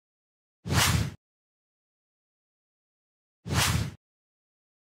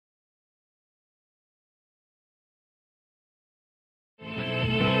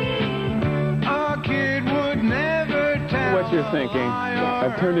you're thinking,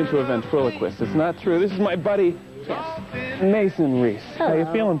 I've turned into a ventriloquist. It's not true. This is my buddy, Mason Reese. Hello. How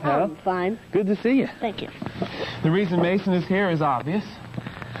you feeling, pal? I'm fine. Good to see you. Thank you. The reason Mason is here is obvious,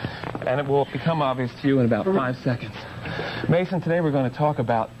 and it will become obvious to you in about 5 seconds. Mason, today we're going to talk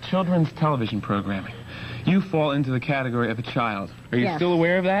about children's television programming. You fall into the category of a child. Are you still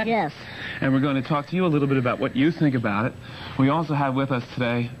aware of that? Yes. And we're going to talk to you a little bit about what you think about it. We also have with us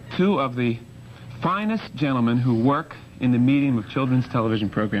today two of the finest gentlemen who work in the medium of children's television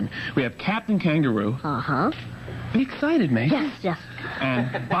programming. We have Captain Kangaroo. Uh-huh. Are you excited, Mason? Yes, yes.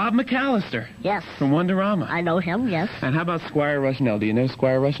 And Bob McAllister. Yes. From Wonderama. I know him, yes. And how about Squire Rushnell? Do you know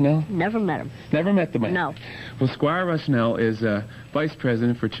Squire Rushnell? Never met him. Never met the man? No. Well, Squire Rushnell is vice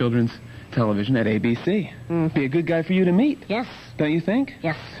president for children's television at ABC. Be a good guy for you to meet. Yes. Don't you think?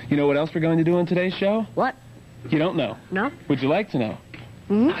 Yes. You know what else we're going to do on today's show? What? You don't know? No. Would you like to know?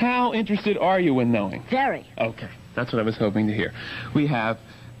 How interested are you in knowing? Very. Okay. That's what I was hoping to hear. We have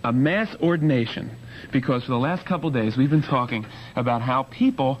a mass ordination because for the last couple days we've been talking about how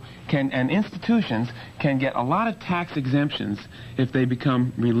people can and institutions can get a lot of tax exemptions if they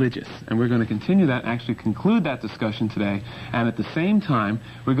become religious. And we're going to continue that, actually conclude that discussion today. And at the same time,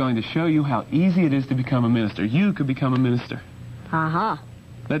 we're going to show you how easy it is to become a minister. You could become a minister. Uh-huh.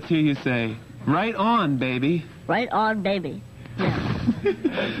 Let's hear you say, right on, baby. Right on, baby. Yes.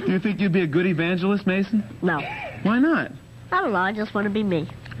 Do you think you'd be a good evangelist, Mason? No. Why not? I don't know. I just want to be me.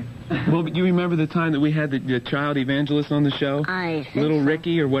 Well, you remember the time that we had the child evangelist on the show? I think Little so.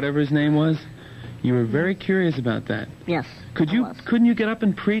 Ricky, or whatever his name was? You were very curious about that. Yes. Couldn't you get up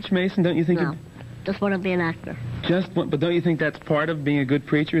and preach, Mason? Don't you think? No. Just want to be an actor. But don't you think that's part of being a good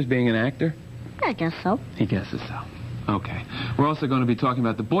preacher, is being an actor? I guess so. He guesses so. Okay. We're also going to be talking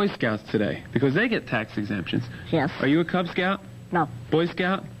about the Boy Scouts today, because they get tax exemptions. Yes. Are you a Cub Scout? No. Boy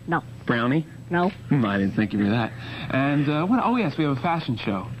Scout? No. Brownie? No. I didn't think you were that. And, what? Oh, yes, we have a fashion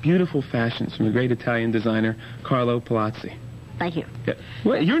show. Beautiful fashions from the great Italian designer, Carlo Palazzi. Thank you. Yeah.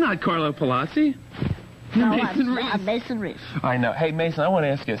 Wait, you're not Carlo Palazzi? You're No, Mason Reese. I'm Mason Reese. I know. Hey, Mason, I want to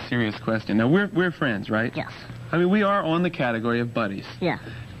ask you a serious question. Now, we're friends, right? Yes. I mean, we are on the category of buddies. Yeah.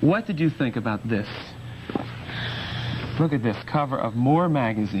 What did you think about this? Look at this cover of More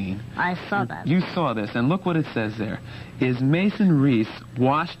magazine. I saw that. You saw this, and look what it says there. Is Mason Reese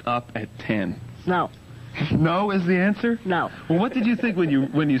washed up at 10? No. No is the answer? No. Well, what did you think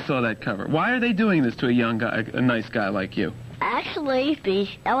when you saw that cover? Why are they doing this to a young guy, a nice guy like you? Actually, the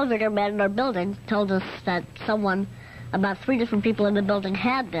elevator man in our building told us that about 3 different people in the building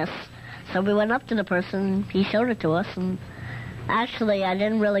had this. So we went up to the person, he showed it to us, and actually I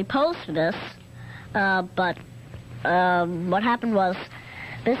didn't really pose for this, but what happened was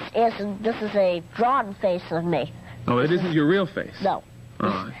this is a drawn face of me. Oh, it isn't your real face? No.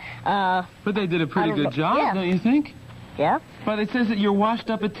 But they did a pretty good job, don't you think? Yeah. But it says that you're washed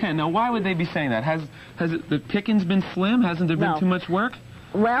up at 10. Now, why would they be saying that? Has the pickings been slim? Hasn't there been too much work?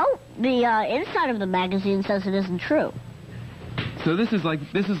 Well, the inside of the magazine says it isn't true. So this is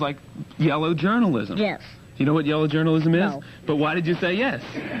like yellow journalism. Yes. You know what yellow journalism is? No. But why did you say yes?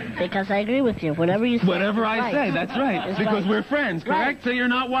 Because I agree with you. Whatever you say. Whatever I say, that's right. It's because right. we're friends, correct? Right. So you're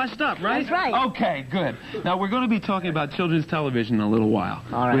not washed up, right? That's right. Okay, good. Now, we're going to be talking about children's television in a little while.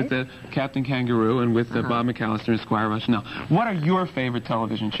 All right. With Captain Kangaroo and with Bob McAllister and Squire Rushnell. What are your favorite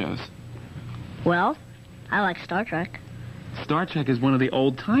television shows? Well, I like Star Trek. Star Trek is one of the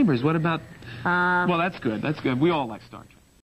old-timers. What about... well, that's good. That's good. We all like Star Trek.